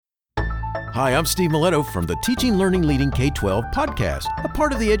Hi, I'm Steve Miletto from the Teaching, Learning, Leading K-12 podcast, a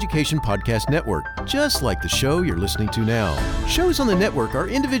part of the Education Podcast Network, just like the show you're listening to now. Shows on the network are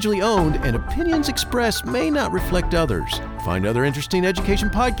individually owned and opinions expressed may not reflect others. Find other interesting education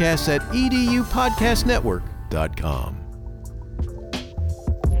podcasts at edupodcastnetwork.com.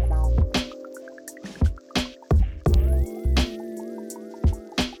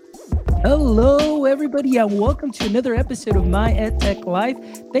 Hello, everybody, and welcome to another episode of My EdTech Life.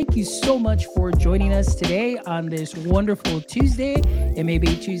 Thank you so much for joining us today on this wonderful Tuesday. It may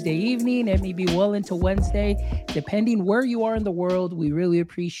be Tuesday evening, it may be well into Wednesday. Depending where you are in the world, we really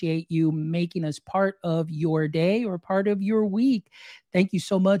appreciate you making us part of your day or part of your week. Thank you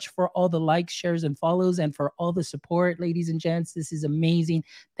so much for all the likes, shares, and follows, and for all the support, ladies and gents. This is amazing.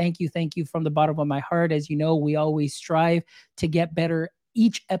 Thank you from the bottom of my heart. As you know, we always strive to get better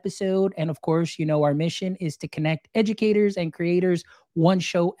each episode. And of course, you know, our mission is to connect educators and creators one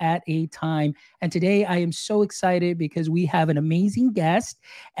show at a time. And today I am so excited because we have an amazing guest.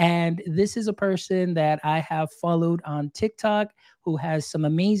 And this is a person that I have followed on TikTok who has some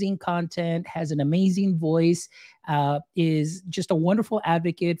amazing content, has an amazing voice, is just a wonderful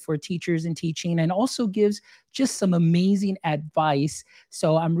advocate for teachers and teaching, and also gives just some amazing advice.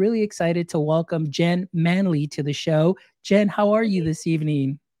 So I'm really excited to welcome Jen Manley to the show. Jen, how are you this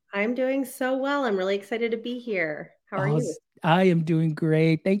evening? I'm doing so well. I'm really excited to be here. How are you? I am doing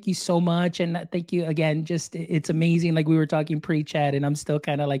great. Thank you so much. And thank you again. Just it's amazing. Like we were talking pre-chat and I'm still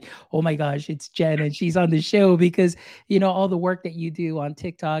kind of like, oh my gosh, it's Jen and she's on the show because, you know, all the work that you do on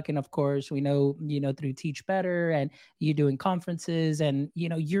TikTok. And of course, we know, through Teach Better and you doing conferences and,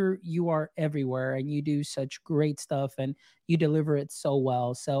 you are everywhere and you do such great stuff and you deliver it so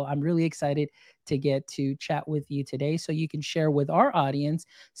well. So I'm really excited to get to chat with you today so you can share with our audience,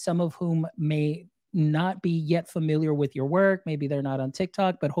 some of whom may not be yet familiar with your work. Maybe they're not on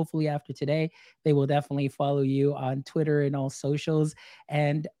TikTok, but hopefully after today, they will definitely follow you on Twitter and all socials.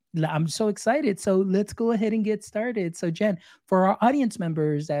 And I'm so excited. So let's go ahead and get started. So Jen, for our audience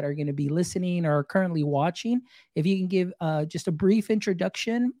members that are going to be listening or currently watching, if you can give just a brief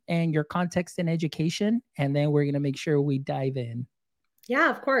introduction and your context and education, and then we're going to make sure we dive in. Yeah,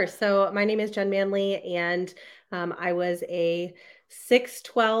 of course. So my name is Jen Manley, and I was a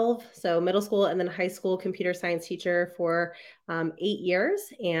 6-12, so middle school and then high school computer science teacher for 8 years.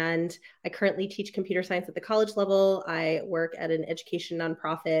 And I currently teach computer science at the college level. I work at an education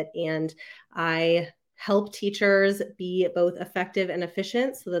nonprofit, and I help teachers be both effective and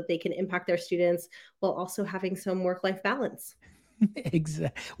efficient so that they can impact their students while also having some work-life balance.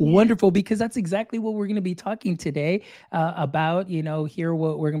 Exactly. Wonderful, because that's exactly what we're going to be talking today about. Here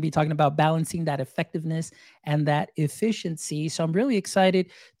what we're going to be talking about, balancing that effectiveness and that efficiency. So I'm really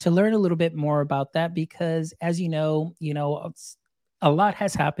excited to learn a little bit more about that because, as you know, a lot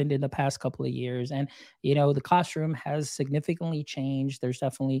has happened in the past couple of years, and the classroom has significantly changed. There's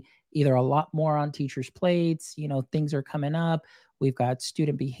definitely either a lot more on teachers' plates. Things are coming up. We've got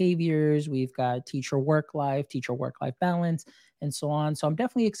student behaviors. We've got teacher work life balance, and so on. So I'm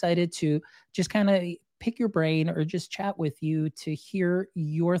definitely excited to just kind of pick your brain or just chat with you to hear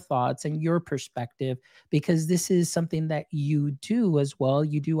your thoughts and your perspective, because this is something that you do as well.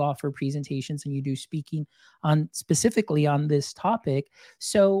 You do offer presentations and you do speaking on specifically on this topic.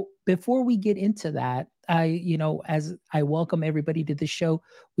 So before we get into that, as I welcome everybody to the show,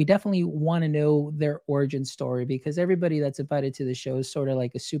 we definitely want to know their origin story, because everybody that's invited to the show is sort of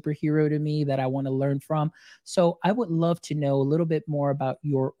like a superhero to me that I want to learn from. So I would love to know a little bit more about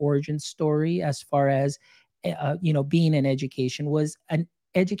your origin story as far as, being in education. Was an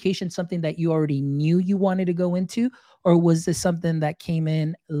education something that you already knew you wanted to go into, or was this something that came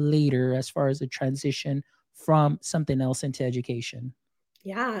in later as far as a transition from something else into education?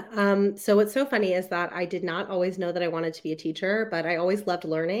 Yeah. So what's so funny is that I did not always know that I wanted to be a teacher, but I always loved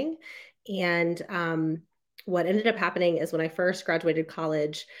learning. And what ended up happening is when I first graduated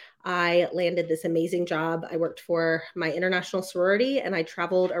college, I landed this amazing job. I worked for my international sorority and I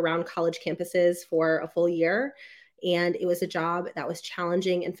traveled around college campuses for a full year. And it was a job that was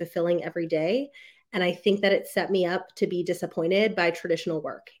challenging and fulfilling every day. And I think that it set me up to be disappointed by traditional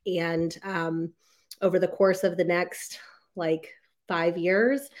work. And over the course of the next, 5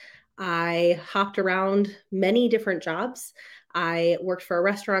 years, I hopped around many different jobs. I worked for a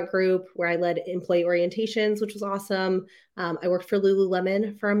restaurant group where I led employee orientations, which was awesome. I worked for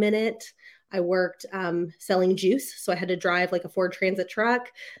Lululemon for a minute. I worked selling juice, so I had to drive like a Ford Transit truck.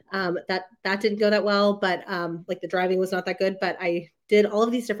 That didn't go that well, but the driving was not that good. But I did all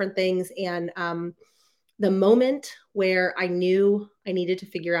of these different things, and the moment where I knew I needed to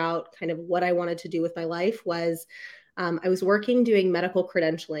figure out kind of what I wanted to do with my life was I was working doing medical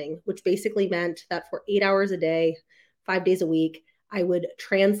credentialing, which basically meant that for 8 hours a day, 5 days a week, I would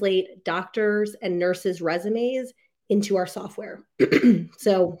translate doctors and nurses' resumes into our software.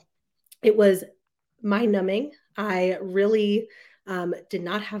 So it was mind numbing. I really did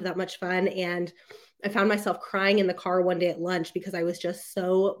not have that much fun. And I found myself crying in the car one day at lunch because I was just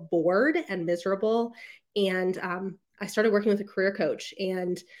so bored and miserable. And I started working with a career coach.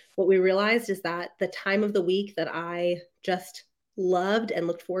 And what we realized is that the time of the week that I just loved and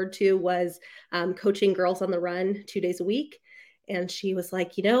looked forward to was coaching girls on the run 2 days a week. And she was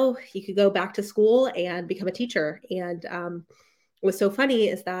like, you could go back to school and become a teacher. And what was so funny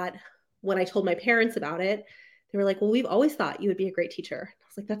is that when I told my parents about it, they were like, well, we've always thought you would be a great teacher. I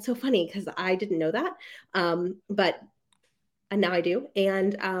was like, that's so funny because I didn't know that. And now I do.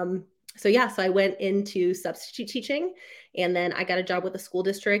 And so I went into substitute teaching, and then I got a job with a school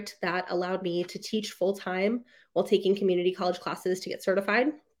district that allowed me to teach full time while taking community college classes to get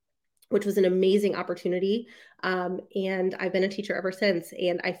certified, which was an amazing opportunity. And I've been a teacher ever since.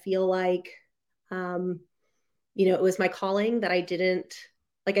 And I feel like, it was my calling that I didn't,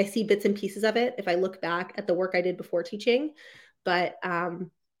 like, I see bits and pieces of it if I look back at the work I did before teaching. But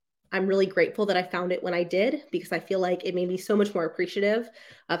I'm really grateful that I found it when I did, because I feel like it made me so much more appreciative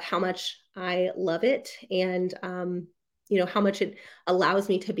of how much I love it, and how much it allows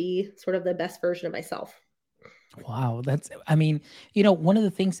me to be sort of the best version of myself. Wow, one of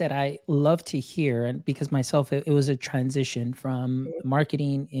the things that I love to hear, and because myself, it was a transition from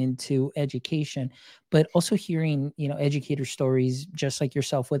marketing into education, but also hearing, educator stories just like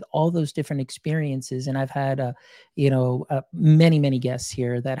yourself with all those different experiences. And I've had, many, many guests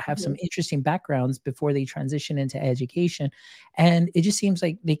here that have some interesting backgrounds before they transition into education. And it just seems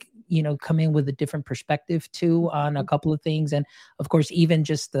like they, come in with a different perspective too on a couple of things. And of course, even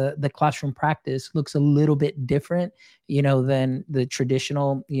just the classroom practice looks a little bit different, than the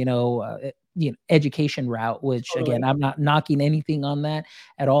traditional, education route, which Totally. again, I'm not knocking anything on that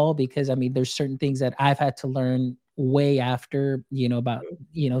at all, because there's certain things that I've had to learn way after, about,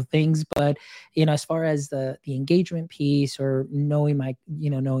 things. But, as far as the engagement piece, or knowing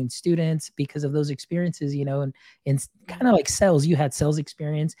knowing students because of those experiences, and kind of like sales, you had sales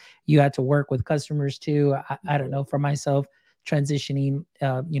experience, you had to work with customers too. I don't know, for myself, transitioning,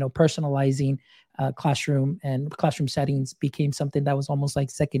 personalizing classroom settings became something that was almost like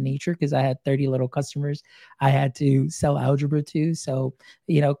second nature, because I had 30 little customers I had to sell algebra to. So,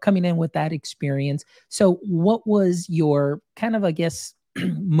 coming in with that experience. So what was your kind of, I guess,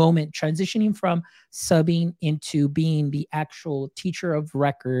 moment transitioning from subbing into being the actual teacher of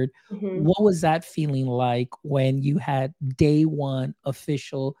record? What was that feeling like when you had day one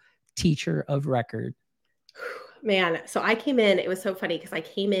official teacher of record? Man, so I came in, it was so funny because I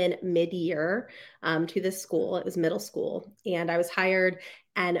came in mid-year to this school. It was middle school, and I was hired,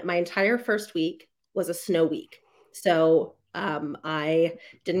 and my entire first week was a snow week. So I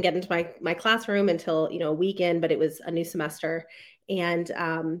didn't get into my classroom until, a weekend, but it was a new semester. And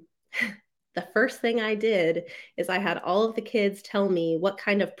the first thing I did is I had all of the kids tell me what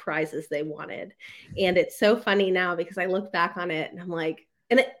kind of prizes they wanted. And it's so funny now because I look back on it and I'm like,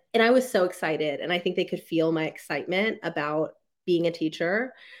 and I was so excited, and I think they could feel my excitement about being a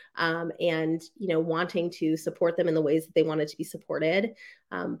teacher, and wanting to support them in the ways that they wanted to be supported.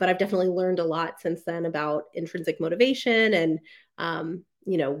 But I've definitely learned a lot since then about intrinsic motivation, and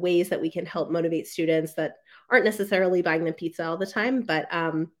ways that we can help motivate students that aren't necessarily buying them pizza all the time. But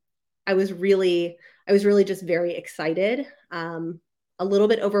I was really just very excited. A little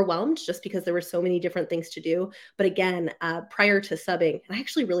bit overwhelmed just because there were so many different things to do. But again, prior to subbing, and I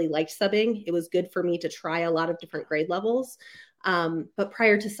actually really liked subbing. It was good for me to try a lot of different grade levels. But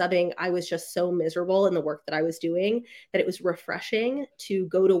prior to subbing, I was just so miserable in the work that I was doing that it was refreshing to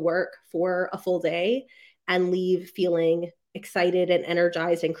go to work for a full day and leave feeling excited and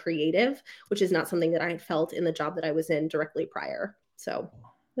energized and creative, which is not something that I had felt in the job that I was in directly prior. So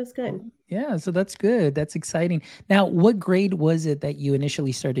that's good. Yeah, so that's good. That's exciting. Now, what grade was it that you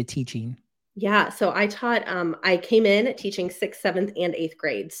initially started teaching? Yeah, so I taught, I came in teaching sixth, seventh, and eighth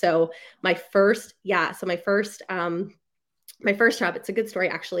grade. So my first, my first job, it's a good story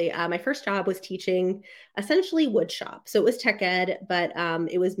actually. My first job was teaching essentially wood shop. So it was tech ed, but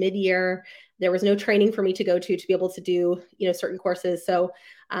it was mid-year. There was no training for me to go to be able to do, certain courses. So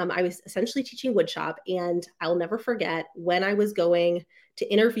I was essentially teaching wood shop, and I'll never forget when I was going to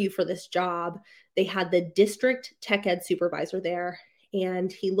interview for this job, they had the district tech ed supervisor there,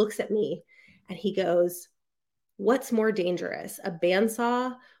 and he looks at me and he goes, "What's more dangerous, a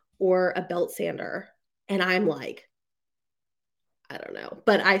bandsaw or a belt sander?" And I'm like, I don't know.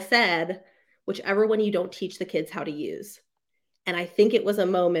 But I said, whichever one you don't teach the kids how to use. And I think it was a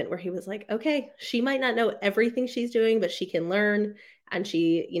moment where he was like, okay, she might not know everything she's doing, but she can learn and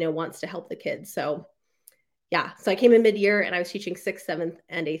she, wants to help the kids. So yeah. So I came in mid-year and I was teaching 6th, 7th,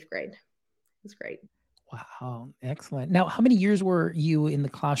 and 8th grade. It was great. Wow, excellent. Now, how many years were you in the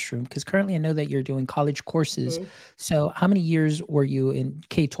classroom? Because currently I know that you're doing college courses. Mhm. So how many years were you in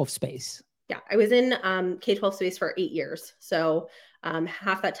K-12 space? Yeah, I was in K-12 space for 8 years. So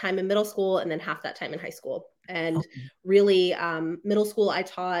half that time in middle school and then half that time in high school. And Okay. really, middle school, I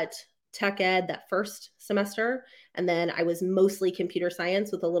taught tech ed that first semester. And then I was mostly computer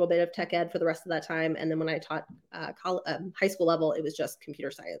science with a little bit of tech ed for the rest of that time. And then when I taught high school level, it was just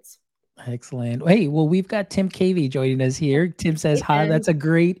computer science. Excellent. Hey, well, we've got Tim Cavey joining us here. Tim says, Hey, hi, Tim. that's a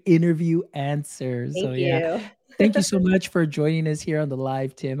great interview answer. So Thank yeah, you. thank you so much for joining us here on the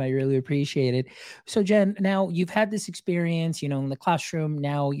live, Tim. I really appreciate it. So Jen, now you've had this experience, in the classroom.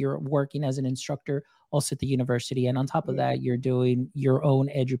 Now you're working as an instructor also at the university. And on top of Mhm. that, you're doing your own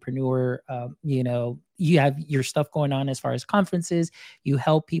edupreneur. You have your stuff going on as far as conferences. You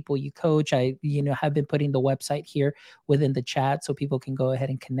help people, you coach. I, have been putting the website here within the chat so people can go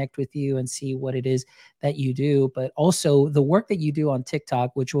ahead and connect with you and see what it is that you do. But also the work that you do on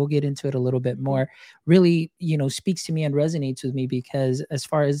TikTok, which we'll get into it a little bit more, really, speaks to me and resonates with me, because as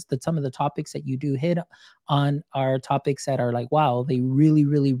far as some of the topics that you do hit on are topics that are like, wow, they really,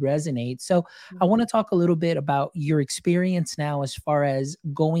 really resonate. So I want to talk a little bit about your experience now as far as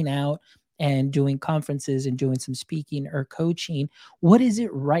going out and doing conferences and doing some speaking or coaching. What is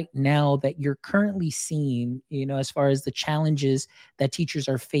it right now that you're currently seeing, as far as the challenges that teachers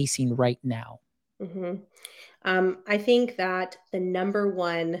are facing right now? Mhm. I think that the number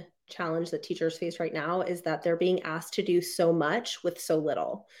one challenge that teachers face right now is that they're being asked to do so much with so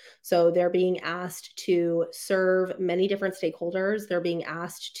little. So they're being asked to serve many different stakeholders. They're being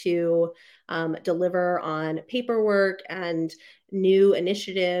asked to deliver on paperwork and new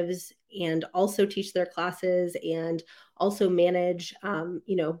initiatives, and also teach their classes, and also manage,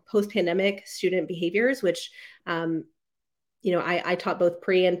 post-pandemic student behaviors, which, I taught both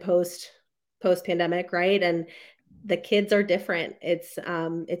pre and post pandemic, right? And the kids are different. It's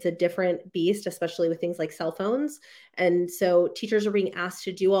a different beast, especially with things like cell phones. And so teachers are being asked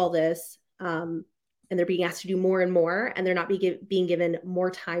to do all this, and they're being asked to do more and more, and they're not being given more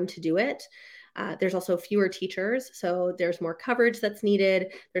time to do it. There's also fewer teachers, so there's more coverage that's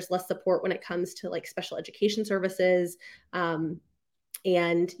needed. There's less support when it comes to like special education services. And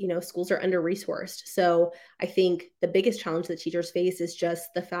schools are under resourced. So I think the biggest challenge that teachers face is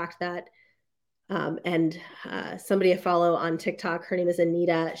just the fact that, and somebody I follow on TikTok, her name is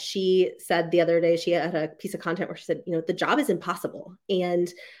Anita. She said the other day, she had a piece of content where she said, the job is impossible.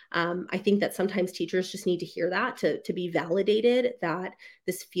 And I think that sometimes teachers just need to hear that to be validated, that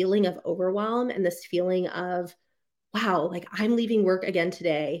this feeling of overwhelm and this feeling of, wow, like I'm leaving work again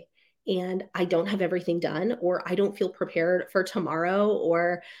today and I don't have everything done, or I don't feel prepared for tomorrow,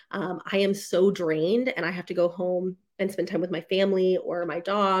 or I am so drained and I have to go home and spend time with my family or my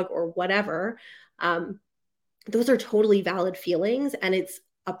dog or whatever. Um, those are totally valid feelings, and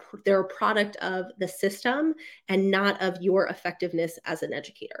they're a product of the system and not of your effectiveness as an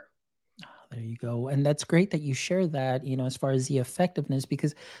educator. There you go. And that's great that you share that, as far as the effectiveness,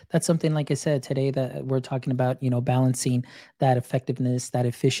 because that's something, like I said, today that we're talking about, balancing that effectiveness, that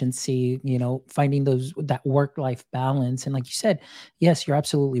efficiency, finding that work-life balance. And like you said, yes, you're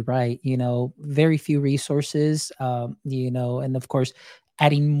absolutely right. Very few resources, and of course,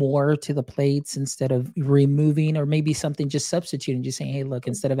 adding more to the plates instead of removing, or maybe something just substituting, just saying, hey, look,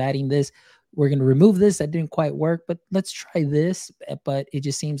 instead of adding this, we're going to remove this. That didn't quite work, but let's try this. But it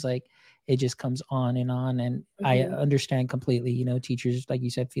just seems like it just comes on and on. And I Mhm. understand completely, teachers, like you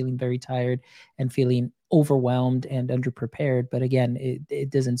said, feeling very tired and feeling overwhelmed and underprepared. But again, it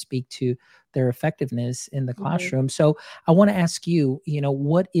doesn't speak to their effectiveness in the Mhm. classroom. So I want to ask you,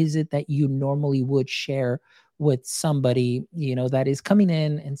 what is it that you normally would share with somebody, that is coming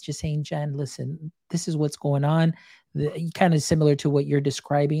in and just saying, Jen, listen, this is what's going on. Kind of similar to what you're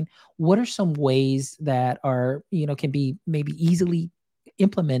describing. What are some ways that are, can be maybe easily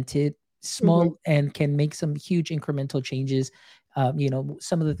implemented, Mhm. small, and can make some huge incremental changes?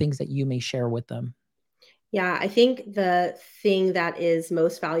 Some of the things that you may share with them. Yeah, I think the thing that is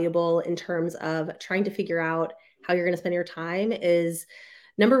most valuable in terms of trying to figure out how you're going to spend your time is,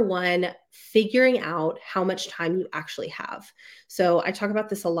 number one, figuring out how much time you actually have. So I talk about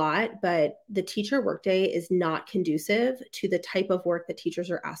this a lot, but the teacher workday is not conducive to the type of work that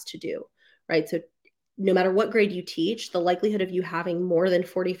teachers are asked to do, right? So no matter what grade you teach, the likelihood of you having more than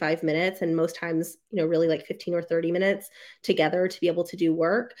 45 minutes, and most times, really like 15 or 30 minutes together to be able to do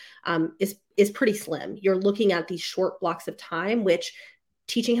work, is pretty slim. You're looking at these short blocks of time, which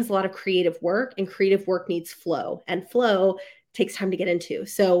teaching has a lot of creative work, and creative work needs flow, and flow takes time to get into.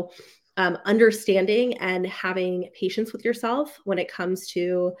 So understanding and having patience with yourself when it comes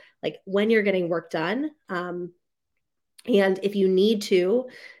to like when you're getting work done. And if you need to,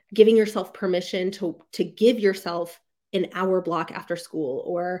 giving yourself permission to give yourself an hour block after school,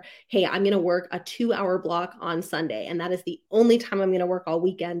 or, hey, I'm going to work a 2-hour block on Sunday, and that is the only time I'm going to work all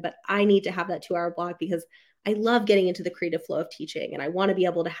weekend, but I need to have that 2-hour block because I love getting into the creative flow of teaching, and I want to be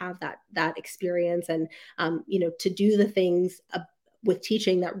able to have that experience, and to do the things with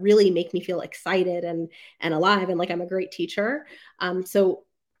teaching that really make me feel excited and alive, and like I'm a great teacher. So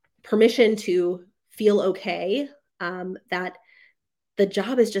permission to feel okay, that the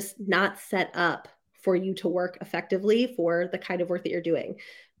job is just not set up for you to work effectively for the kind of work that you're doing.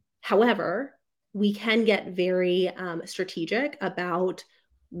 However, we can get very strategic about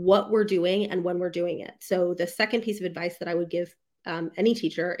what we're doing and when we're doing it. So the second piece of advice that I would give any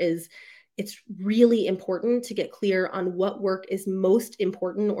teacher is, it's really important to get clear on what work is most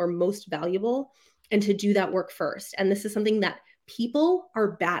important or most valuable, and to do that work first. And this is something that people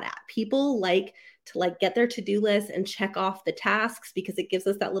are bad at. People like to get their to-do list and check off the tasks because it gives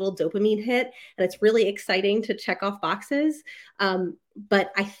us that little dopamine hit, and it's really exciting to check off boxes.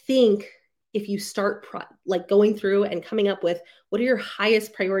 But I think if you start going through and coming up with what are your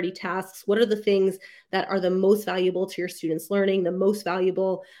highest priority tasks, what are the things that are the most valuable to your students' learning, the most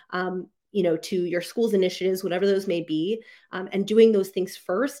valuable to your school's initiatives, whatever those may be, and doing those things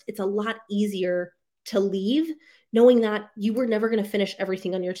first, it's a lot easier to leave knowing that you were never going to finish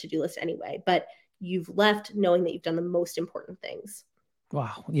everything on your to-do list anyway, but you've left knowing that you've done the most important things.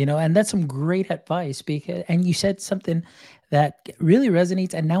 Wow. And that's some great advice, and you said something that really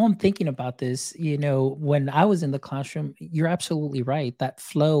resonates. And now I'm thinking about this, when I was in the classroom, you're absolutely right. That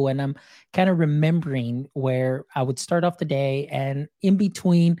flow. And I'm kind of remembering where I would start off the day, and in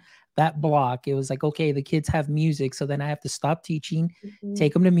between that block, it was like, okay, the kids have music. So then I have to stop teaching,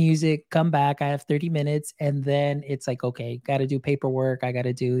 take them to music, come back. I have 30 minutes. And then it's like, okay, got to do paperwork. I got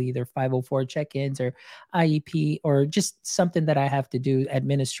to do either 504 check-ins or IEP, or just something that I have to do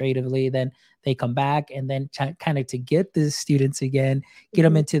administratively. Then they come back, and then kind of to get the students again, get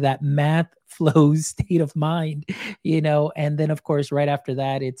them into that math flow state of mind, and then of course, right after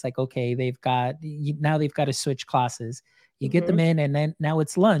that, it's like, okay, now they've got to switch classes. You get them in, and then now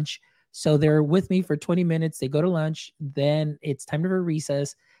it's lunch. So they're with me for 20 minutes. They go to lunch. Then it's time for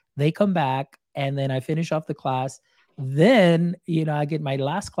recess. They come back, and then I finish off the class. Then, I get my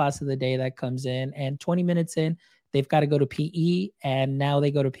last class of the day that comes in, and 20 minutes in, they've got to go to PE, and now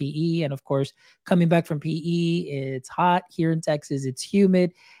they go to PE. And of course, coming back from PE, it's hot here in Texas. It's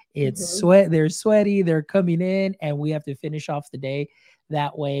humid. It's sweat. They're sweaty. They're coming in, and we have to finish off the day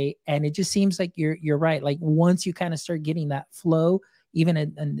that way. And it just seems like you're right. Like once you kind of start getting that flow, even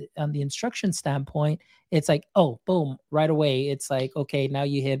on the instruction standpoint, it's like, oh, boom, right away. It's like, okay, now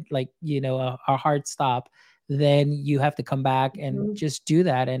you hit a hard stop. Then you have to come back and just do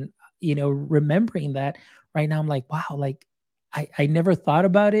that. And, remembering that right now, I'm like, wow, like I never thought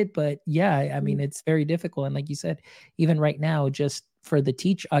about it, but yeah, I mean, it's very difficult. And like you said, even right now, just for the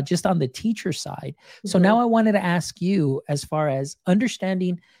just on the teacher side. So now I wanted to ask you, as far as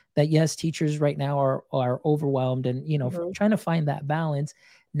understanding that, yes, teachers right now are overwhelmed, and, trying to find that balance.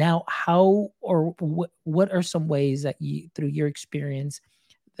 Now, how, or what are some ways that you, through your experience,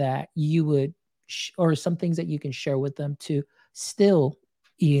 that you would, or some things that you can share with them to still,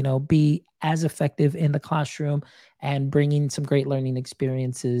 be as effective in the classroom and bringing some great learning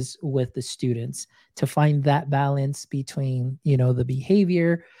experiences with the students, to find that balance between, the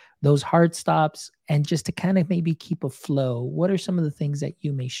behavior, those hard stops, and just to kind of maybe keep a flow? What are some of the things that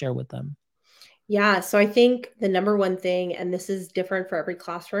you may share with them? Yeah, so I think the number one thing, and this is different for every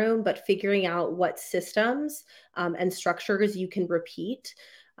classroom, but figuring out what systems and structures you can repeat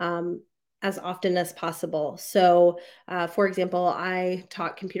as often as possible. So, for example, I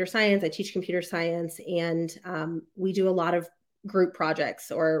taught computer science, I teach computer science, and we do a lot of group projects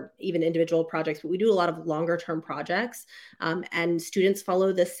or even individual projects, but we do a lot of longer term projects. And students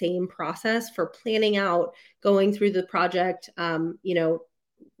follow the same process for planning out, going through the project,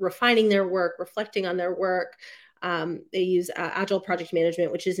 refining their work, reflecting on their work. They use agile project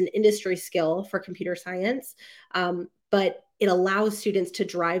management, which is an industry skill for computer science. But it allows students to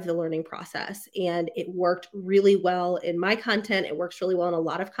drive the learning process. And it worked really well in my content. It works really well in a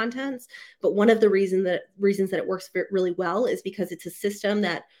lot of contents. But one of the reasons that it works really well is because it's a system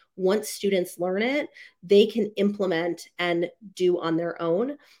that once students learn it, they can implement and do on their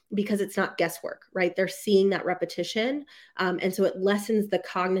own, because it's not guesswork, right? They're seeing that repetition. And so it lessens the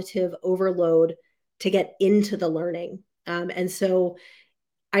cognitive overload to get into the learning. And so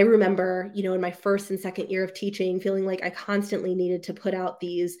I remember, in my first and second year of teaching, feeling like I constantly needed to put out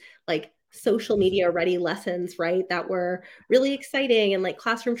these like social media ready lessons, right? That were really exciting, and like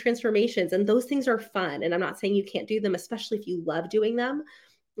classroom transformations. And those things are fun. And I'm not saying you can't do them, especially if you love doing them.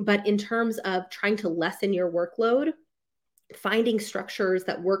 But in terms of trying to lessen your workload, finding structures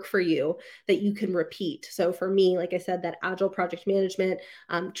that work for you that you can repeat. So for me, like I said, that agile project management,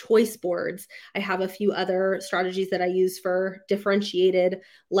 choice boards. I have a few other strategies that I use for differentiated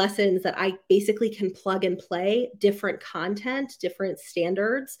lessons that I basically can plug and play different content, different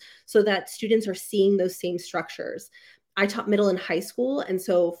standards, so that students are seeing those same structures. I taught middle and high school. And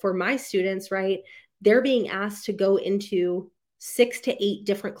so for my students, right, they're being asked to go into 6 to 8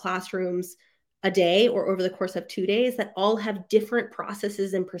 different classrooms a day or over the course of 2 days that all have different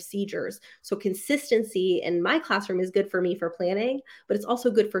processes and procedures. So consistency in my classroom is good for me for planning, but it's also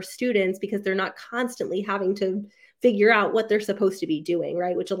good for students because they're not constantly having to figure out what they're supposed to be doing,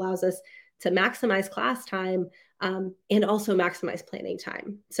 right? Which allows us to maximize class time, and also maximize planning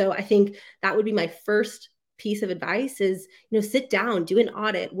time. So I think that would be my first piece of advice is, sit down, do an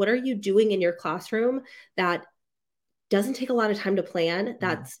audit. What are you doing in your classroom that doesn't take a lot of time to plan,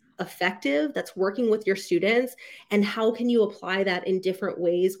 that's effective, that's working with your students, and how can you apply that in different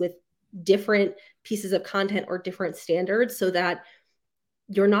ways with different pieces of content or different standards, so that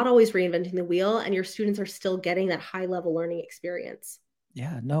you're not always reinventing the wheel and your students are still getting that high level learning experience.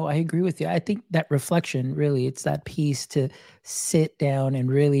 Yeah, no, I agree with you. I think that reflection, really, it's that piece to sit down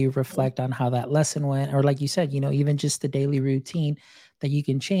and really reflect on how that lesson went. Or like you said, even just the daily routine that you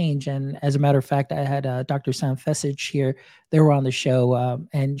can change. And as a matter of fact, I had Dr. Sam Fessich here. They were on the show,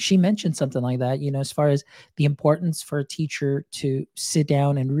 and she mentioned something like that, as far as the importance for a teacher to sit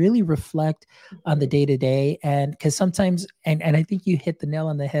down and really reflect on the day to day. And because sometimes, and I think you hit the nail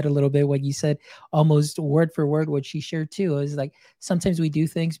on the head a little bit when you said almost word for word what she shared too, is like sometimes we do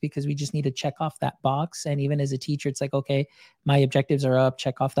things because we just need to check off that box. And even as a teacher, it's like, okay, my objectives are up,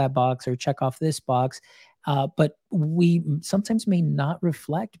 check off that box or check off this box. But we sometimes may not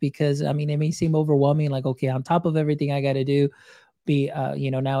reflect because, it may seem overwhelming, like, okay, on top of everything I got to do,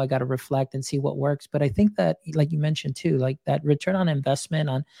 now I got to reflect and see what works. But I think that, like you mentioned too, like that return on investment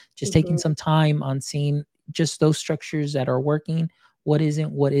on just taking some time on seeing just those structures that are working, what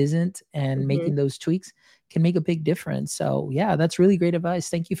isn't, and making those tweaks can make a big difference. So yeah, that's really great advice.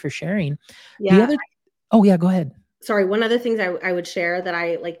 Thank you for sharing. Yeah. Oh yeah, go ahead. Sorry, one other thing I would share that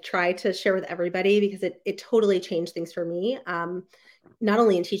I like try to share with everybody, because it totally changed things for me. Not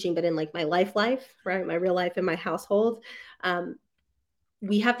only in teaching, but in like my life, right? My real life in my household.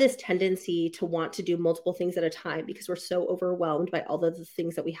 We have this tendency to want to do multiple things at a time because we're so overwhelmed by all of the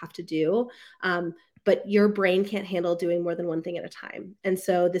things that we have to do. But your brain can't handle doing more than one thing at a time. And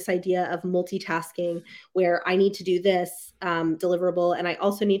so this idea of multitasking, where I need to do this deliverable, and I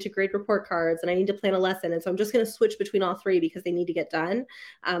also need to grade report cards, and I need to plan a lesson. And so I'm just going to switch between all three because they need to get done.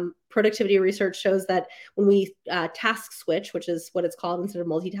 Productivity research shows that when we task switch, which is what it's called instead of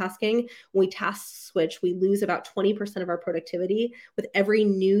multitasking, when we task switch, we lose about 20% of our productivity with every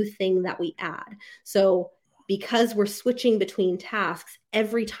new thing that we add. So because we're switching between tasks,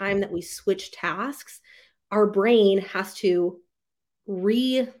 every time that we switch tasks, our brain has to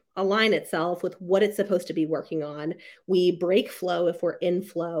realign itself with what it's supposed to be working on. We break flow if we're in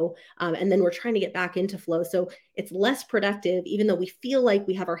flow, and then we're trying to get back into flow. So it's less productive, even though we feel like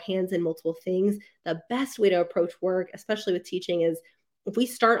we have our hands in multiple things. The best way to approach work, especially with teaching, is if we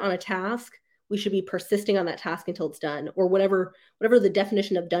start on a task, we should be persisting on that task until it's done, or whatever the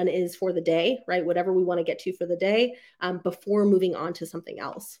definition of done is for the day, right? Whatever we want to get to for the day, before moving on to something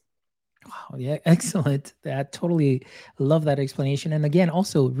else. Wow. Yeah. Excellent. That totally love that explanation. And again,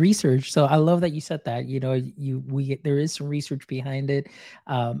 also research. So I love that you said that, there is some research behind it,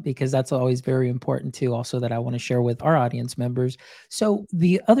 because that's always very important too. Also that I want to share with our audience members. So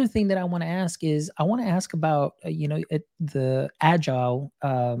the other thing that I want to ask is I want to ask about, the Agile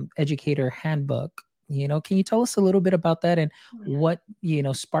Educator Handbook. Can you tell us a little bit about that and what,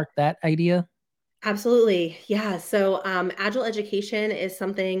 sparked that idea? Absolutely. Yeah. So, agile education is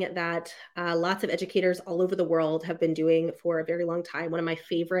something that lots of educators all over the world have been doing for a very long time. One of my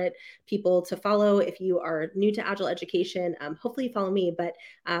favorite people to follow, if you are new to agile education, hopefully you follow me. But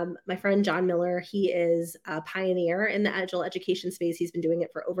my friend John Miller, he is a pioneer in the agile education space. He's been doing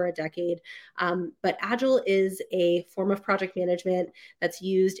it for over a decade. But agile is a form of project management that's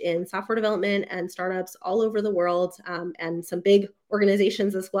used in software development and startups all over the world, and some big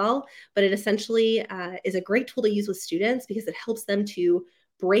organizations as well. But it essentially is a great tool to use with students because it helps them to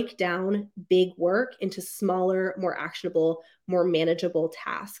break down big work into smaller, more actionable, more manageable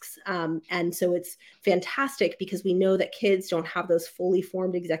tasks. And so it's fantastic because we know that kids don't have those fully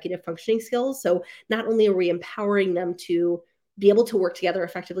formed executive functioning skills. So not only are we empowering them to be able to work together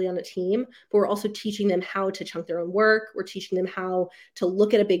effectively on a team, but we're also teaching them how to chunk their own work. We're teaching them how to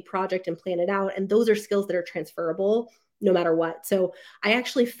look at a big project and plan it out. And those are skills that are transferable no matter what. So I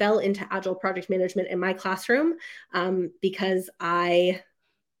actually fell into agile project management in my classroom because I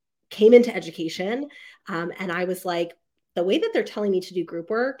came into education, and I was like, the way that they're telling me to do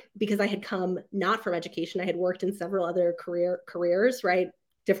group work, because I had come not from education, I had worked in several other careers, right?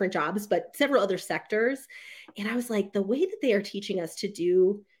 Different jobs, but several other sectors. And I was like, the way that they are teaching us to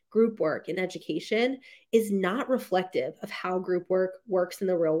do group work in education is not reflective of how group work works in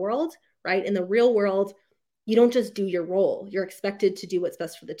the real world, right? In the real world, you don't just do your role. You're expected to do what's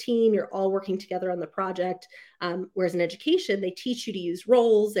best for the team. You're all working together on the project. Whereas in education, they teach you to use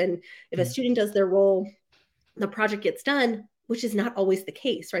roles. And if a student does their role, the project gets done, which is not always the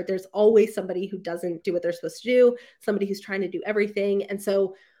case, right? There's always somebody who doesn't do what they're supposed to do, somebody who's trying to do everything. And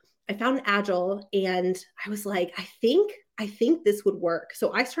so I found Agile and I was like, I think this would work.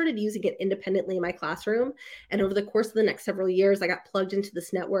 So I started using it independently in my classroom. And over the course of the next several years, I got plugged into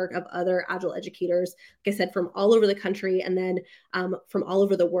this network of other Agile educators, like I said, from all over the country and then from all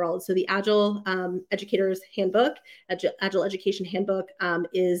over the world. So the Agile Educators Handbook, Agile Education Handbook,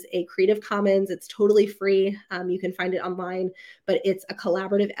 is a Creative Commons. It's totally free. You can find it online, but it's a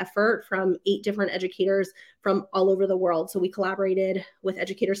collaborative effort from 8 different educators from all over the world. So we collaborated with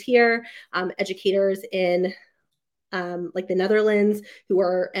educators here, educators in like the Netherlands who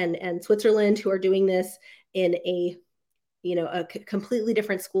are and Switzerland who are doing this in a completely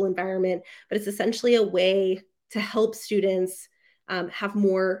different school environment. But it's essentially a way to help students have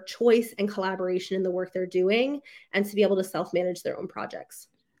more choice and collaboration in the work they're doing and to be able to self-manage their own projects.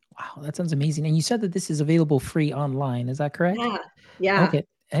 Wow, that sounds amazing. And you said that this is available free online. Is that correct? Yeah. Yeah. Okay,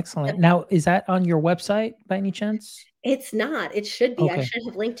 excellent. Now, is that on your website by any chance? It's not. It should be. I Okay. should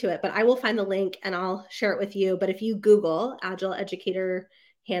have linked to it, but I will find the link and I'll share it with you. But if you Google Agile Educator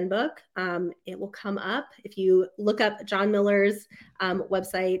Handbook, it will come up. If you look up John Miller's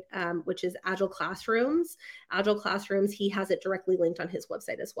website, which is Agile Classrooms, he has it directly linked on his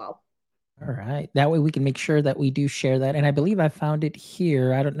website as well. All right. That way we can make sure that we do share that. And I believe I found it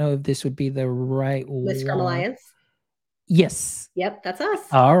here. I don't know if this would be the right With Scrum one. Alliance. Yes. Yep, that's us.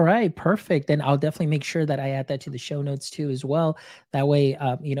 All right, perfect. And I'll definitely make sure that I add that to the show notes too, as well. That way,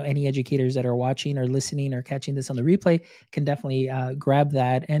 any educators that are watching or listening or catching this on the replay can definitely grab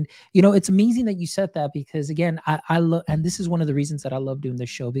that. And it's amazing that you said that because again, I love, and this is one of the reasons that I love doing this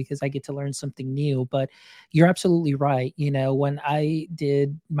show because I get to learn something new. But you're absolutely right. When I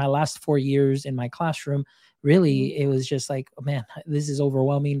did my last 4 years in my classroom, really it was just like, oh, man, this is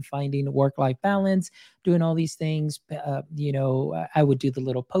overwhelming finding work-life balance, doing all these things. I would do the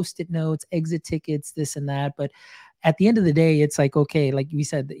little post-it notes, exit tickets, this and that. But at the end of the day, it's like, okay, like we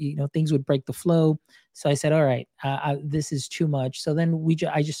said, things would break the flow. So I said, all right, this is too much. So then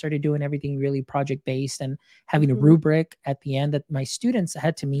I just started doing everything really project based and having a rubric at the end that my students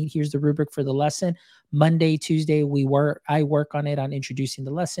had to meet. Here's the rubric for the lesson. Monday, Tuesday, I work on it on introducing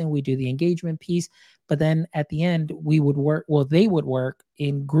the lesson. We do the engagement piece. But then at the end, they would work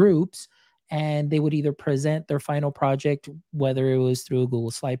in groups and they would either present their final project, whether it was through a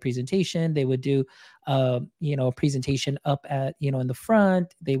Google slide presentation, they would do, a presentation up at, in the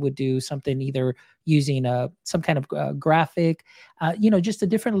front, they would do something either using some kind of graphic, just a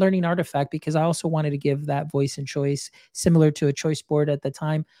different learning artifact, because I also wanted to give that voice and choice similar to a choice board at the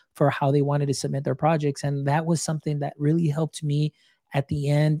time for how they wanted to submit their projects. And that was something that really helped me at the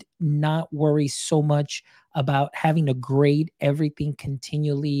end not worry so much about having to grade everything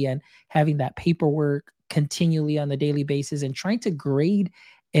continually and having that paperwork continually on the daily basis and trying to grade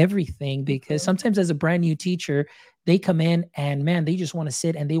everything, because sometimes as a brand new teacher, they come in and man, they just want to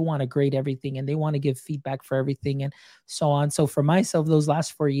sit and they want to grade everything and they want to give feedback for everything and so on. So for myself, those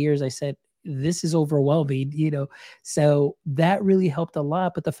last 4 years, I said, this is overwhelming, so that really helped a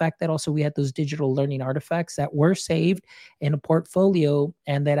lot. But the fact that also we had those digital learning artifacts that were saved in a portfolio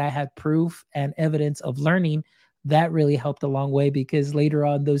and that I had proof and evidence of learning, that really helped a long way, because later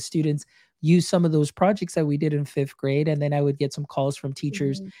on those students use some of those projects that we did in fifth grade. And then I would get some calls from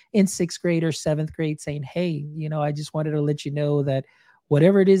teachers Mhm. in sixth grade or seventh grade saying, hey, I just wanted to let you know that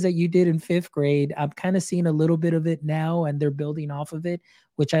whatever it is that you did in fifth grade, I'm kind of seeing a little bit of it now, and they're building off of it,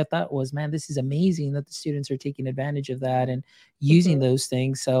 which I thought was, man, this is amazing that the students are taking advantage of that and using Mhm. those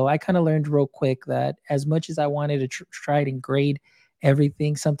things. So I kind of learned real quick that as much as I wanted to try it and grade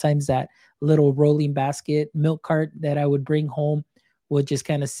everything, sometimes that little rolling basket milk cart that I would bring home would just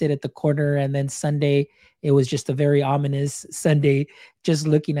kind of sit at the corner. And then Sunday, it was just a very ominous Sunday, just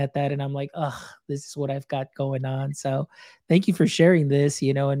looking at that. And I'm like, oh, this is what I've got going on. So thank you for sharing this,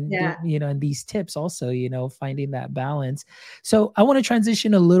 Yeah. and these tips also, finding that balance. So I want to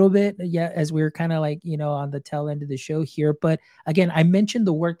transition a little bit, yeah, as we're kind of like, on the tail end of the show here. But again, I mentioned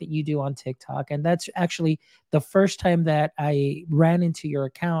the work that you do on TikTok, and that's actually the first time that I ran into your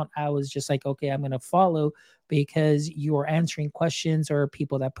account. I was just like, okay, I'm going to follow, because you are answering questions or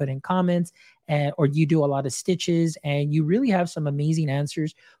people that put in comments, or you do a lot of stitches, and you really have some amazing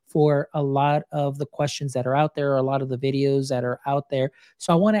answers for a lot of the questions that are out there, or a lot of the videos that are out there.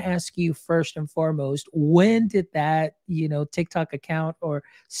 So I want to ask you first and foremost, when did that, TikTok account or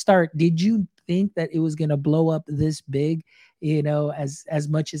start? Did you think that it was going to blow up this big, as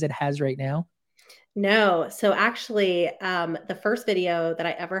much as it has right now? No. So actually, the first video that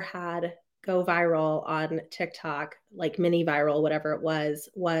I ever had go viral on TikTok, like mini viral, whatever it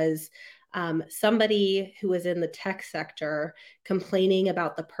was somebody who was in the tech sector complaining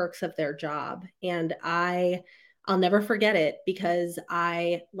about the perks of their job. And I'll never forget it, because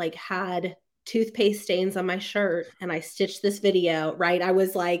I like had toothpaste stains on my shirt and I stitched this video, right? I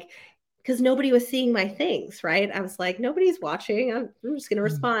was like, because nobody was seeing my things, right? I was like, nobody's watching. I'm just going to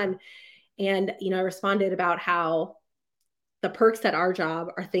Mm. respond. And, I responded about how the perks at our job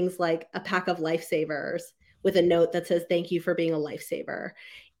are things like a pack of lifesavers with a note that says, thank you for being a lifesaver.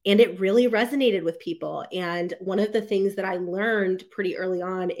 And it really resonated with people. And one of the things that I learned pretty early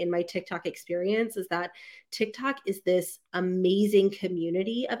on in my TikTok experience is that TikTok is this amazing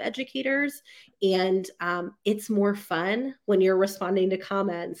community of educators. And it's more fun when you're responding to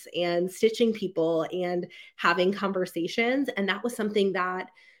comments and stitching people and having conversations. And that was something that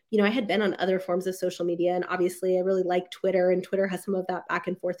I had been on other forms of social media, and obviously I really like Twitter, and Twitter has some of that back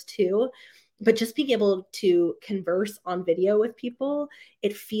and forth too. But just being able to converse on video with people,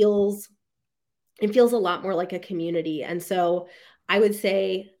 it feels a lot more like a community. And so I would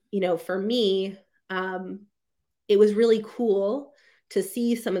say, for me, it was really cool to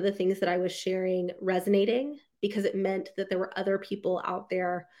see some of the things that I was sharing resonating, because it meant that there were other people out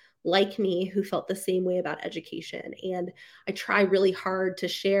there like me who felt the same way about education. And I try really hard to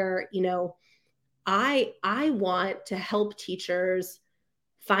share, I want to help teachers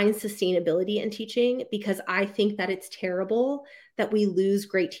find sustainability in teaching, because I think that it's terrible that we lose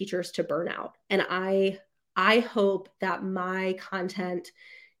great teachers to burnout. And I hope that my content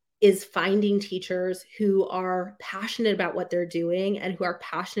is finding teachers who are passionate about what they're doing and who are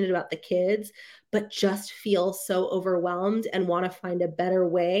passionate about the kids, but just feel so overwhelmed and want to find a better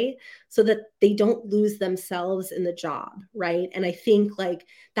way so that they don't lose themselves in the job. Right. And I think like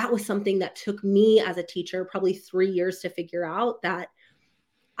that was something that took me as a teacher probably 3 years to figure out, that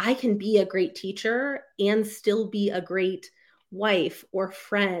I can be a great teacher and still be a great wife or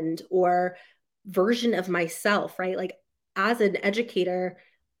friend or version of myself, right? Like as an educator,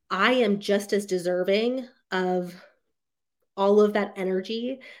 I am just as deserving of all of that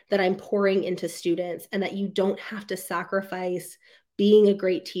energy that I'm pouring into students, and that you don't have to sacrifice being a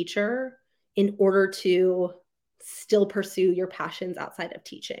great teacher in order to still pursue your passions outside of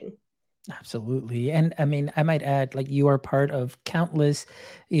teaching. Absolutely. And I mean, I might add, like, you are part of countless,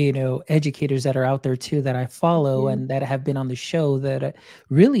 educators that are out there too that I follow Mhm. and that have been on the show that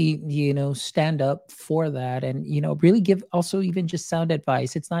really, stand up for that, and, really give also even just sound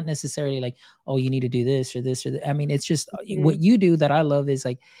advice. It's not necessarily like, oh, you need to do this or this or that. I mean, it's just what Mhm. you do that I love is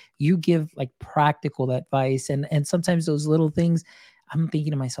like you give like practical advice, and sometimes those little things I'm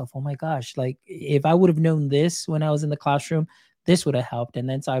thinking to myself, oh my gosh, like if I would have known this when I was in the classroom, this would have helped. And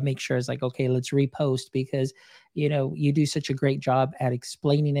then so I make sure it's like, okay, let's repost, because you do such a great job at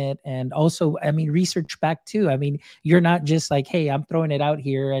explaining it. And also, I mean, research back too. I mean, you're not just like, hey, I'm throwing it out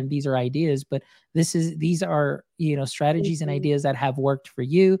here and these are ideas, but these are, strategies and ideas that have worked for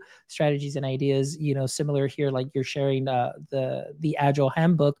you, strategies and ideas, similar here, like you're sharing the Agile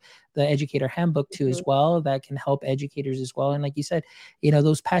handbook, the educator handbook too, as well, that can help educators as well. And like you said,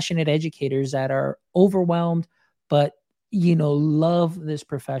 those passionate educators that are overwhelmed, but love this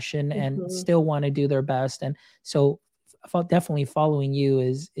profession and still want to do their best. And so definitely following you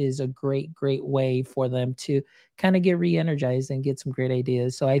is a great way for them to kind of get re-energized and get some great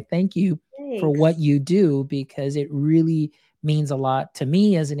ideas. So I thank you for what you do, because it really means a lot to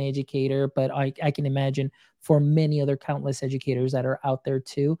me as an educator, but I can imagine for many other countless educators that are out there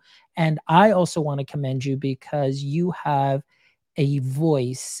too. And I also want to commend you, because you have a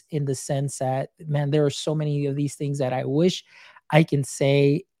voice, in the sense that, man, there are so many of these things that I wish I can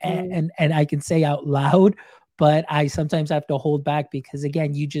say and I can say out loud, but I sometimes have to hold back, because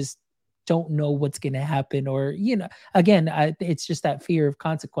again, you just don't know what's going to happen, or again, it's just that fear of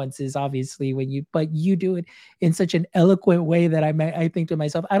consequences, obviously, but you do it in such an eloquent way that I think to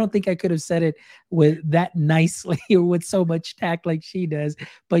myself, I don't think I could have said it with that nicely or with so much tact like she does,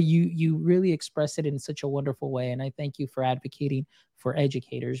 but you really express it in such a wonderful way. And I thank you for advocating for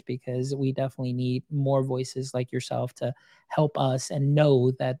educators, because we definitely need more voices like yourself to help us and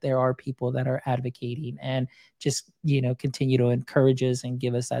know that there are people that are advocating, and just, continue to encourage us and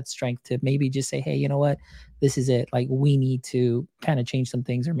give us that strength to maybe just say, hey, you know what, this is it. Like, we need to kind of change some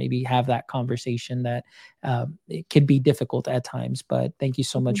things, or maybe have that conversation that it can be difficult at times. But thank you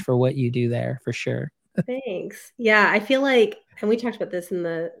so much for what you do there, for sure. Thanks. Yeah, I feel like, and we talked about this in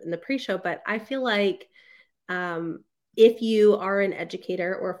the pre-show, but I feel like if you are an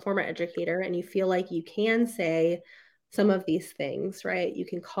educator or a former educator and you feel like you can say some of these things, right? You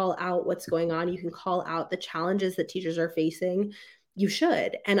can call out what's going on. You can call out the challenges that teachers are facing. You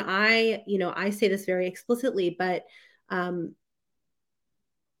should. And I say this very explicitly, but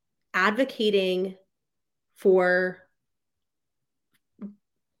advocating for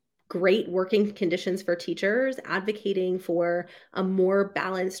great working conditions for teachers, advocating for a more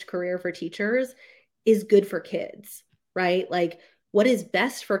balanced career for teachers is good for kids, right? Like, what is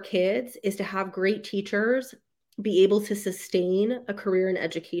best for kids is to have great teachers be able to sustain a career in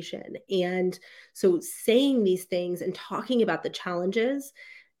education. And so saying these things and talking about the challenges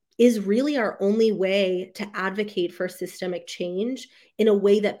is really our only way to advocate for systemic change in a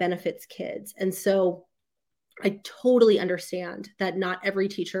way that benefits kids. And so I totally understand that not every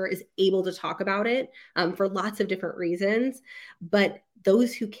teacher is able to talk about it for lots of different reasons, but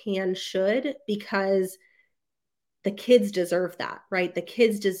those who can should, because the kids deserve that, right? The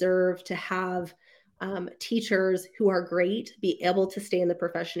kids deserve to have teachers who are great be able to stay in the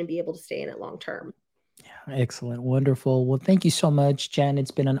profession and be able to stay in it long term. Excellent. Wonderful. Well, thank you so much, Jen.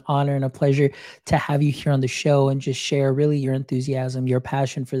 It's been an honor and a pleasure to have you here on the show and just share really your enthusiasm, your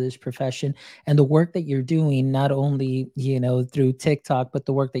passion for this profession, and the work that you're doing, not only, through TikTok, but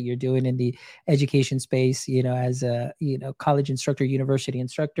the work that you're doing in the education space, as a, college instructor, university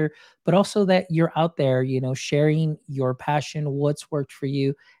instructor, but also that you're out there, sharing your passion, what's worked for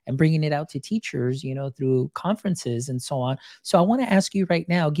you, and bringing it out to teachers, through conferences and so on. So I want to ask you right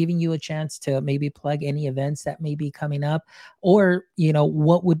now, giving you a chance to maybe plug any events that may be coming up, or,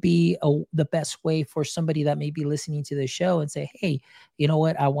 what would be the best way for somebody that may be listening to the show and say, hey, you know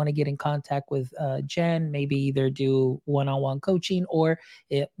what, I want to get in contact with Jen, maybe either do one-on-one coaching, or,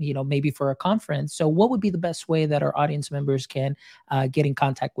 maybe for a conference. So what would be the best way that our audience members can get in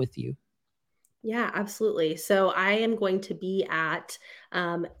contact with you? Yeah, absolutely. So I am going to be at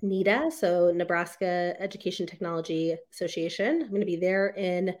NETA, so Nebraska Education Technology Association. I'm going to be there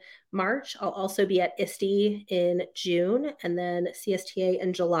in March. I'll also be at ISTE in June, and then CSTA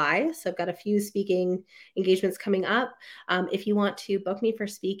in July. So I've got a few speaking engagements coming up. If you want to book me for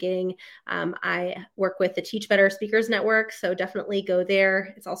speaking, I work with the Teach Better Speakers Network, so definitely go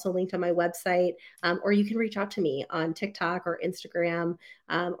there. It's also linked on my website, or you can reach out to me on TikTok or Instagram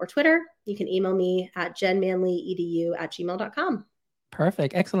or Twitter. You can email me at jenmanleyedu@gmail.com.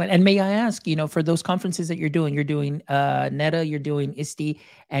 Perfect. Excellent. And may I ask, for those conferences that you're doing NETA, you're doing ISTE,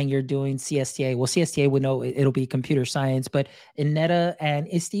 and you're doing CSTA. Well, CSTA would know it'll be computer science, but in NETA and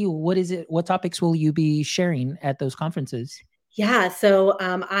ISTE, what topics will you be sharing at those conferences? Yeah. So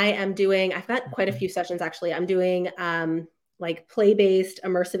I've got quite a few sessions actually. I'm doing like play-based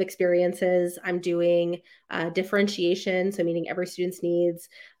immersive experiences. I'm doing differentiation, so meeting every student's needs,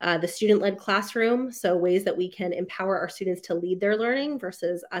 the student-led classroom, so ways that we can empower our students to lead their learning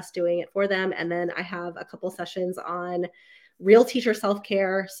versus us doing it for them. And then I have a couple sessions on real teacher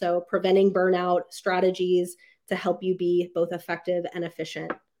self-care. So preventing burnout strategies to help you be both effective and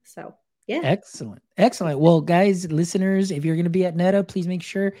efficient. So yeah. Excellent. Excellent. Well, guys, listeners, if you're going to be at NETA, please make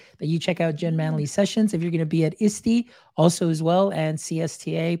sure that you check out Jen Manley's sessions. If you're going to be at ISTE also as well, and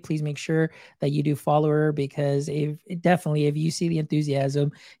CSTA, please make sure that you do follow her, because if you see the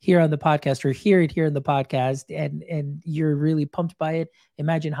enthusiasm here on the podcast, or hear it here in the podcast, and you're really pumped by it,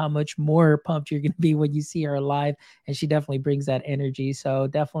 imagine how much more pumped you're going to be when you see her live. And she definitely brings that energy. So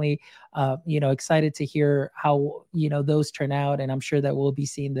definitely, excited to hear how, those turn out. And I'm sure that we'll be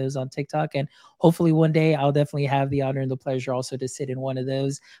seeing those on TikTok, and hopefully one day I'll definitely have the honor and the pleasure also to sit in one of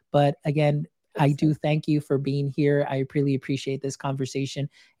those. But again, I do thank you for being here. I really appreciate this conversation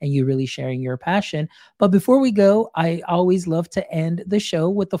and you really sharing your passion. But before we go, I always love to end the show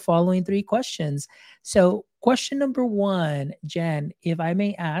with the following 3 questions. So question number 1, Jen, if I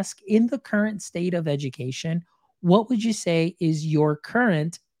may ask, in the current state of education, what would you say is your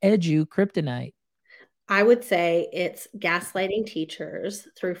current edu kryptonite? I would say it's gaslighting teachers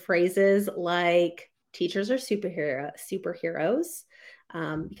through phrases like teachers are superheroes,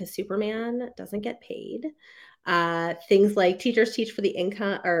 because Superman doesn't get paid. Things like teachers teach for the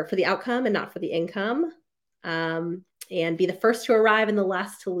income or for the outcome and not for the income, and be the first to arrive and the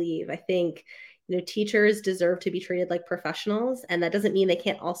last to leave. I think teachers deserve to be treated like professionals, and that doesn't mean they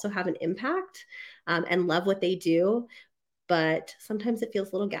can't also have an impact and love what they do, but sometimes it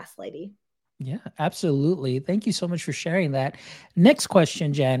feels a little gaslighty. Yeah, absolutely. Thank you so much for sharing that. Next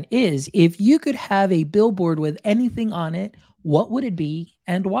question, Jen, is if you could have a billboard with anything on it, what would it be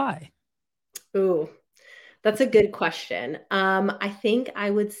and why? Ooh, that's a good question. I think I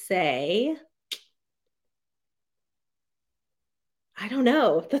would say, I don't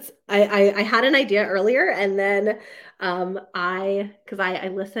know. I had an idea earlier, and then because I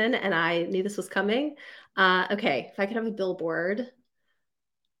listen and I knew this was coming. Okay, if I could have a billboard.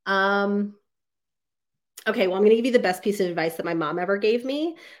 Okay, well, I'm going to give you the best piece of advice that my mom ever gave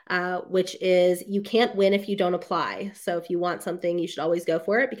me, which is you can't win if you don't apply. So if you want something, you should always go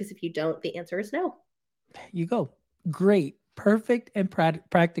for it, because if you don't, the answer is no. There you go. Great. Perfect and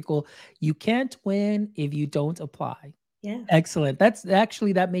practical. You can't win if you don't apply. Yeah. Excellent.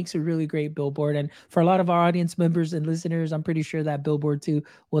 That makes a really great billboard. And for a lot of our audience members and listeners, I'm pretty sure that billboard too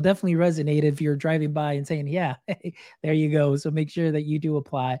will definitely resonate if you're driving by and saying, yeah, there you go. So make sure that you do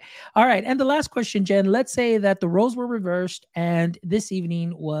apply. All right. And the last question, Jen, let's say that the roles were reversed and this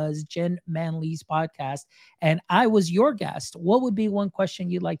evening was Jen Manley's podcast and I was your guest. What would be one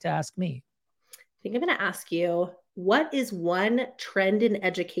question you'd like to ask me? I think I'm going to ask you, what is one trend in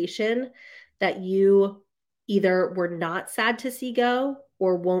education that you either were not sad to see go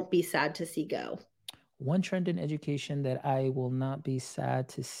or won't be sad to see go? One trend in education that I will not be sad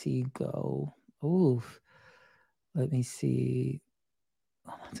to see go. Ooh, let me see.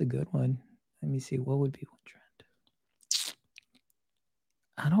 Oh, that's a good one. Let me see. What would be one trend?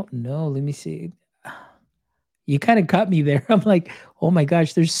 I don't know. Let me see. You kind of caught me there. I'm like, oh my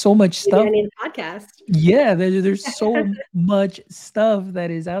gosh, there's so much stuff. I need a podcast. Yeah, there's so much stuff that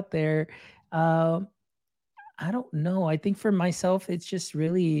is out there. I don't know. I think for myself, it's just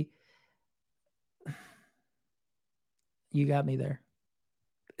really, you got me there.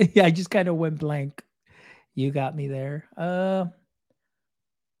 Yeah, I just kind of went blank. You got me there. I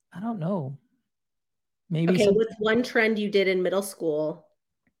don't know. Maybe. Okay, what's one trend you did in middle school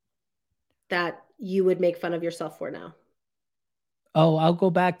that you would make fun of yourself for now? Oh, I'll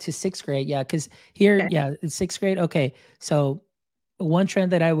go back to 6th grade. Yeah, because here, yeah, it's 6th grade. Okay, so one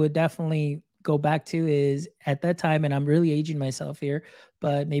trend that I would definitely go back to is at that time, and I'm really aging myself here,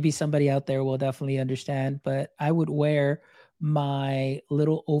 but maybe somebody out there will definitely understand, but I would wear my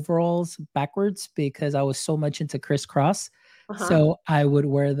little overalls backwards because I was so much into crisscross. So I would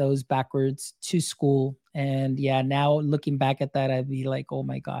wear those backwards to school. And yeah, now looking back at that, I'd be like, oh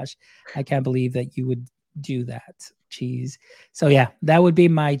my gosh, I can't believe that you would do that. Jeez. So yeah, that would be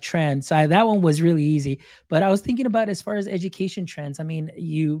my trend. So that one was really easy. But I was thinking about as far as education trends. I mean,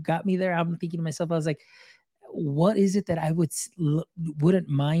 you got me there. I'm thinking to myself, I was like, what is it that I wouldn't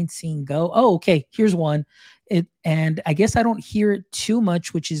mind seeing go? Oh, okay. Here's one. And I guess I don't hear it too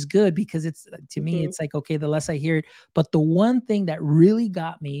much, which is good because it's to me, it's like, okay, the less I hear it. But the one thing that really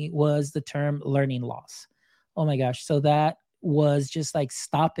got me was the term learning loss. Oh my gosh. So that was just like,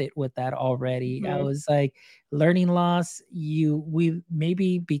 stop it with that already. I was like, learning loss, we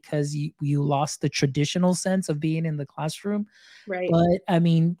maybe because you lost the traditional sense of being in the classroom. Right. But I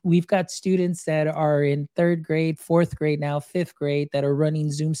mean, we've got students that are in 3rd grade, 4th grade now, 5th grade that are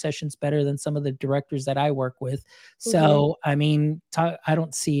running Zoom sessions better than some of the directors that I work with. So, I mean, I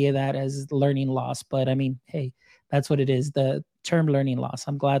don't see that as learning loss, but I mean, hey, That's what it is, the term learning loss.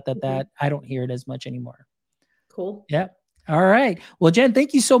 I'm glad that I don't hear it as much anymore. Cool. Yeah. All right. Well, Jen,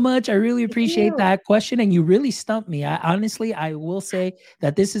 thank you so much. I really appreciate that question. And you really stumped me. I will say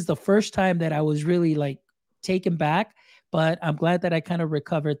that this is the first time that I was really like taken back, but I'm glad that I kind of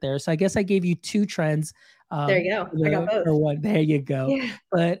recovered there. So I guess I gave you two trends. There you go. I got both. For one. There you go. Yeah.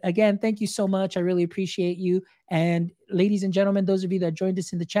 But again, thank you so much. I really appreciate you. And ladies and gentlemen, those of you that joined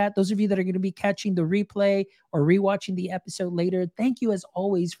us in the chat, those of you that are going to be catching the replay or rewatching the episode later, thank you as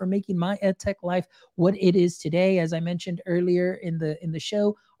always for making my EdTech life what it is today. As I mentioned earlier in the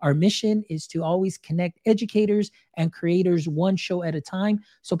show, our mission is to always connect educators and creators one show at a time.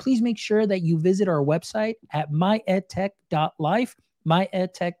 So please make sure that you visit our website at myedtech.life,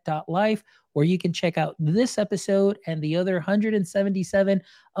 myedtech.life, where you can check out this episode and the other 177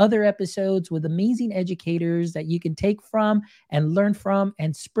 other episodes with amazing educators that you can take from and learn from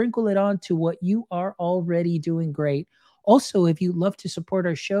and sprinkle it on to what you are already doing great. Also, if you'd love to support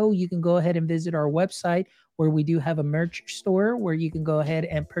our show, you can go ahead and visit our website where we do have a merch store where you can go ahead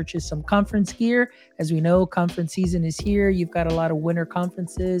and purchase some conference gear. As we know, conference season is here. You've got a lot of winter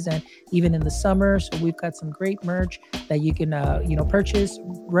conferences and even in the summer. So we've got some great merch that you can, purchase,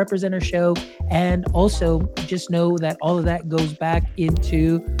 represent our show. And also just know that all of that goes back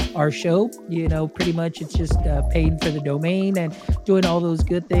into our show. Pretty much it's just paying for the domain and doing all those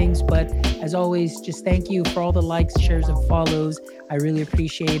good things. But as always, just thank you for all the likes, shares, and follows. I really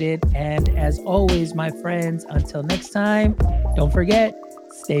appreciate it. And as always, my friends, until next time, don't forget,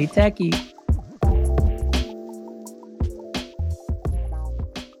 stay techie.